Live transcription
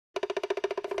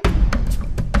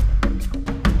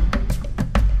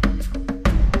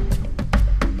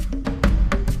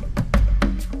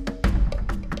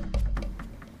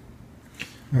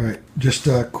Just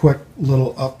a quick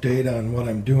little update on what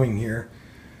I'm doing here.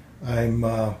 I'm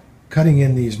cutting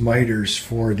in these miters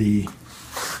for these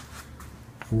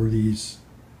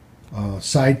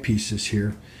side pieces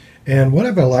here. And what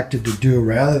I've elected to do,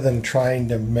 rather than trying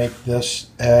to make this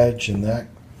edge and that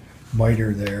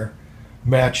miter there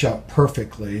match up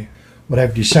perfectly, what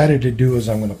I've decided to do is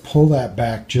I'm going to pull that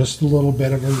back just a little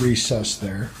bit of a recess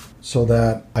there so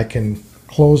that I can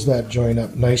close that joint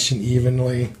up nice and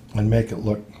evenly and make it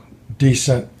look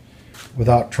decent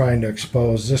without trying to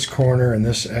expose this corner and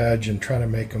this edge and trying to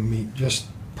make them meet just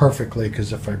perfectly,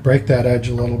 because if I break that edge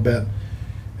a little bit,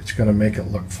 it's going to make it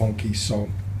look funky. So,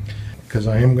 because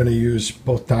I am going to use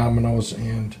both dominoes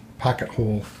and pocket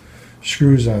hole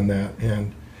screws on that,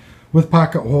 and with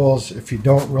pocket holes, if you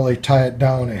don't really tie it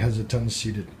down, it has a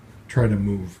tendency to try to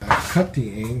move. I cut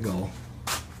the angle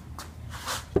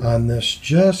on this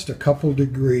just a couple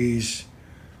degrees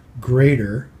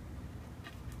greater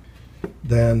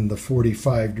than the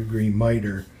 45-degree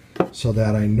miter, so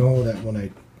that I know that when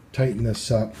I tighten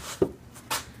this up,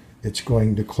 it's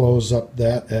going to close up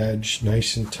that edge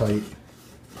nice and tight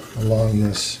along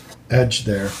this edge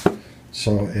there,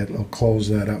 so it'll close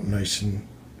that up nice and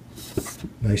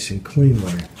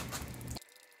cleanly.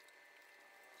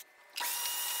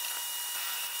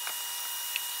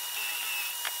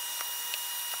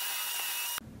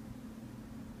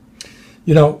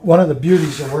 You know, one of the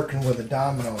beauties of working with a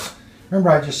domino, remember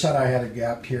I just said I had a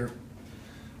gap here?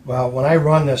 Well, when I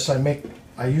run this,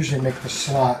 I usually make the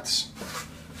slots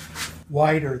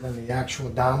wider than the actual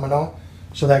domino,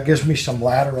 so that gives me some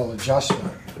lateral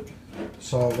adjustment.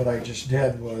 So what I just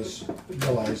did was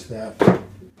realize that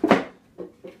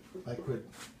I could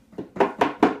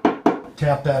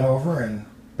tap that over and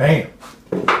bam!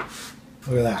 Look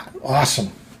at that,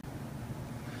 awesome.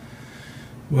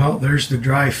 Well, there's the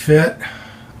dry fit.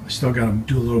 I still got to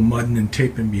do a little mudding and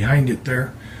taping behind it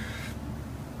there,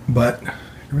 but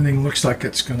everything looks like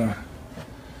it's gonna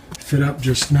fit up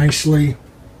just nicely.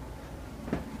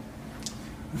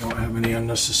 Don't have any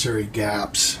unnecessary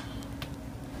gaps.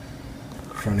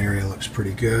 Front area looks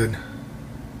pretty good.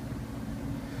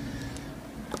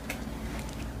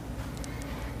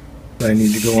 I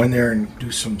need to go in there and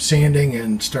do some sanding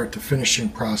and start the finishing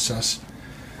process,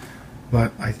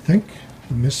 but I think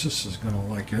the missus is going to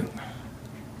like it.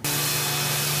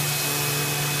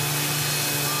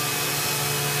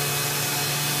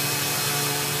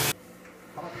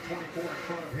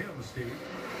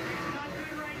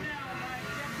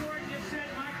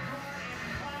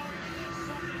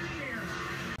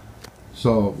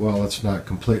 So, well, it's not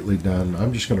completely done.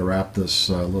 I'm just going to wrap this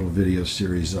little video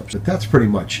series up. But that's pretty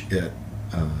much it,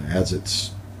 as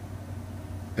it's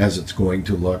going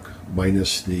to look,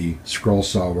 minus the scroll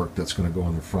saw work that's going to go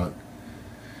in the front.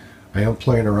 I am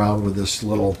playing around with this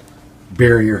little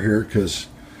barrier here because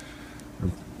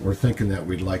we're thinking that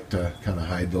we'd like to kind of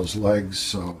hide those legs,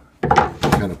 so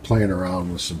kind of playing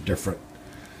around with some different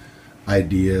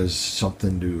ideas,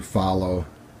 something to follow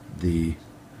the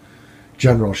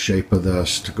general shape of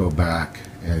this, to go back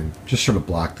and just sort of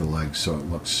block the legs so it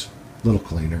looks a little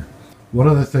cleaner. One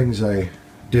of the things I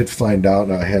did find out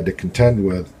and I had to contend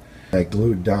with, I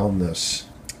glued down this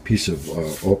piece of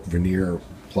oak veneer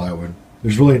plywood.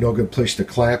 There's really no good place to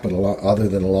clamp it other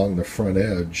than along the front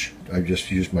edge. I just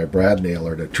used my brad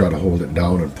nailer to try to hold it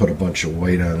down and put a bunch of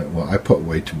weight on it. Well, I put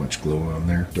way too much glue on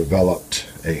there. Developed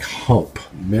a hump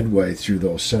midway through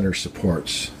those center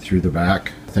supports through the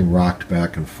back. The thing rocked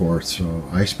back and forth, so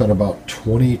I spent about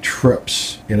 20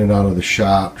 trips in and out of the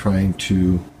shop trying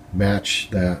to match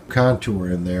that contour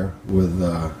in there with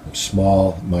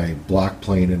my block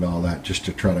plane and all that, just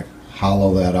to try to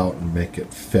hollow that out and make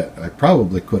it fit. I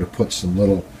probably could have put some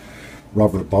little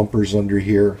rubber bumpers under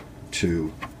here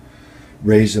to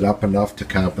raise it up enough to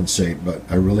compensate, but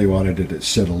I really wanted it to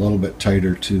sit a little bit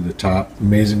tighter to the top.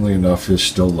 Amazingly enough, it's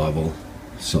still level,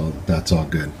 so that's all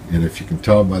good. And if you can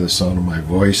tell by the sound of my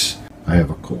voice, I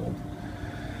have a cold.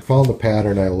 I found the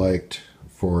pattern I liked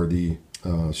for the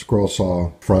scroll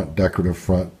saw front, decorative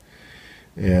front,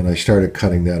 and I started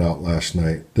cutting that out last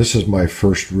night. This is my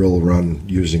first real run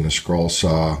using a scroll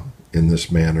saw in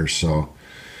this manner, so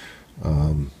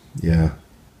yeah,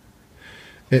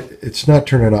 it's not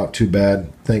turning out too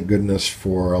bad. Thank goodness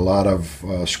for a lot of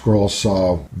scroll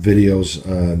saw videos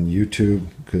on YouTube,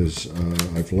 because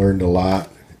I've learned a lot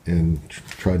and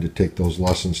tried to take those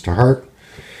lessons to heart.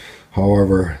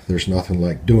 However, there's nothing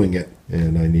like doing it,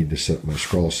 and I need to set my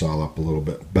scroll saw up a little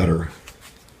bit better.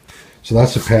 So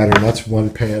that's the pattern. That's one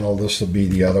panel. This will be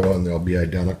the other one. They'll be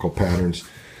identical patterns.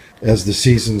 As the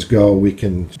seasons go, we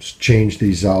can change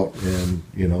these out and,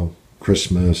 you know,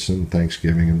 Christmas and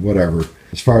Thanksgiving and whatever.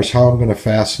 As far as how I'm going to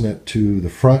fasten it to the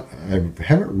front, I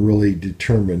haven't really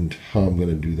determined how I'm going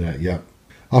to do that yet.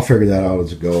 I'll figure that out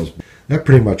as it goes. That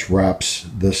pretty much wraps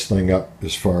this thing up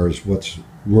as far as what's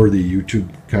worthy YouTube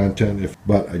content.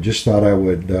 But I just thought I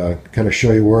would kind of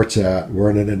show you where it's at, where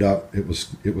it ended up. It was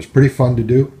pretty fun to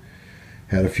do.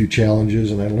 Had a few challenges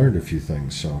and I learned a few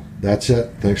things. So that's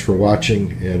it. Thanks for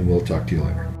watching, and we'll talk to you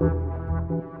later.